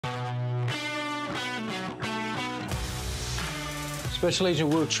Special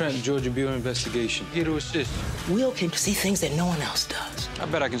Agent Will Trent, Georgia Bureau Investigation. Here to assist. Will came to see things that no one else does. I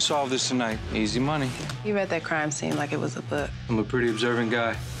bet I can solve this tonight. Easy money. You read that crime scene like it was a book. I'm a pretty observant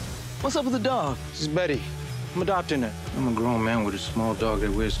guy. What's up with the dog? This is Betty. I'm adopting her. I'm a grown man with a small dog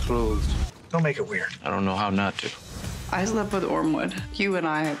that wears clothes. Don't make it weird. I don't know how not to. I slept with Ormwood. You and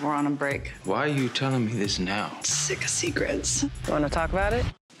I were on a break. Why are you telling me this now? Sick of secrets. You want to talk about it?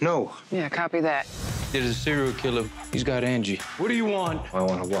 No. Yeah, copy that. There's a serial killer. He's got Angie. What do you want? I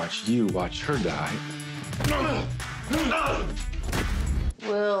want to watch you watch her die.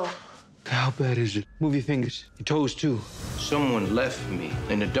 Will. How bad is it? Move your fingers. Your toes, too. Someone left me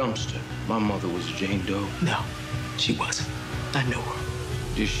in a dumpster. My mother was Jane Doe. No, she wasn't. I know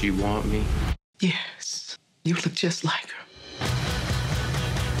her. Does she want me? Yes. You look just like her.